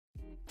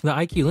The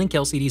iCUE Link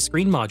LCD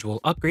screen module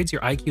upgrades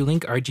your iCUE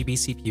Link RGB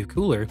CPU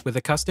Cooler with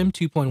a custom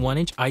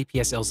 2.1-inch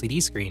IPS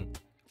LCD screen,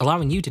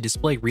 allowing you to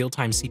display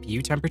real-time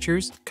CPU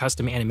temperatures,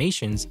 custom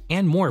animations,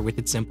 and more with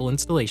its simple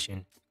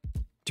installation.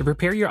 To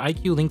prepare your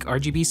iCUE Link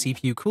RGB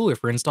CPU Cooler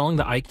for installing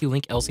the iCUE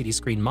Link LCD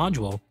screen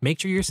module, make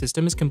sure your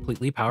system is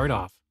completely powered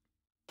off.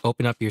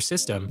 Open up your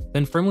system,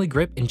 then firmly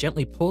grip and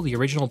gently pull the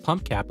original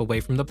pump cap away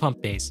from the pump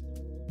base.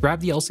 Grab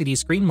the LCD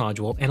screen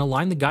module and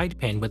align the guide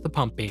pin with the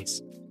pump base.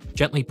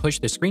 Gently push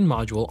the screen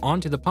module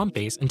onto the pump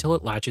base until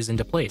it latches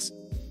into place.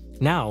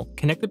 Now,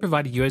 connect the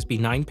provided USB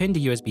 9-pin to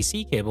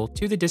USB-C cable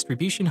to the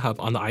distribution hub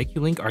on the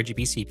iCUE Link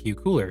RGB CPU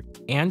Cooler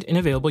and an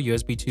available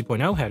USB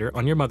 2.0 header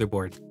on your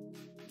motherboard.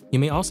 You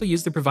may also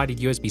use the provided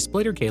USB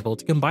splitter cable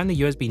to combine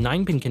the USB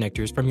 9-pin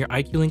connectors from your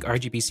iCUE Link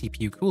RGB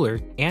CPU Cooler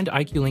and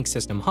iCUE Link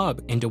System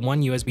Hub into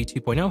one USB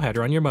 2.0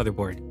 header on your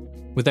motherboard.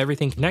 With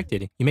everything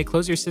connected, you may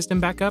close your system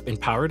back up and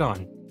power it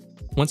on.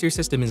 Once your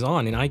system is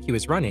on and iCUE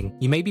is running,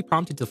 you may be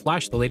prompted to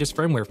flash the latest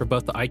firmware for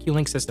both the iCUE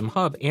Link System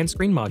Hub and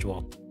screen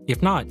module.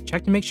 If not,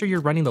 check to make sure you're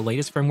running the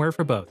latest firmware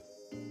for both.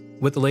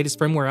 With the latest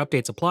firmware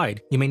updates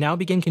applied, you may now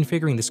begin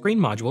configuring the screen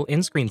module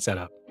in Screen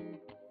Setup.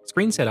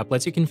 Screen Setup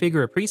lets you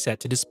configure a preset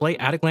to display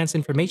at-a-glance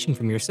information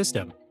from your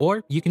system,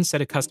 or you can set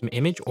a custom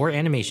image or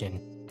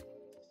animation.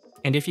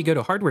 And if you go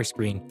to Hardware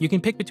Screen, you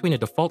can pick between a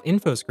default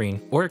info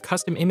screen or a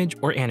custom image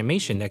or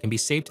animation that can be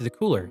saved to the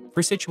cooler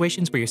for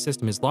situations where your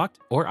system is locked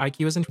or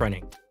iCUE isn't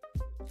running.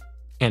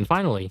 And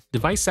finally,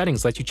 Device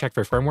Settings lets you check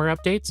for firmware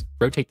updates,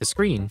 rotate the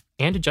screen,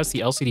 and adjust the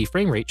LCD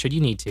frame rate should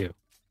you need to.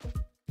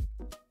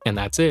 And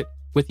that's it.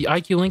 With the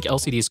iCUE Link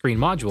LCD screen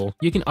module,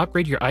 you can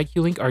upgrade your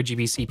iCUE Link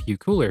RGB CPU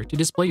Cooler to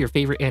display your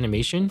favorite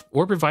animation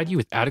or provide you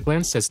with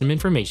at-a-glance system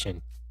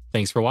information.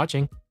 Thanks for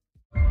watching.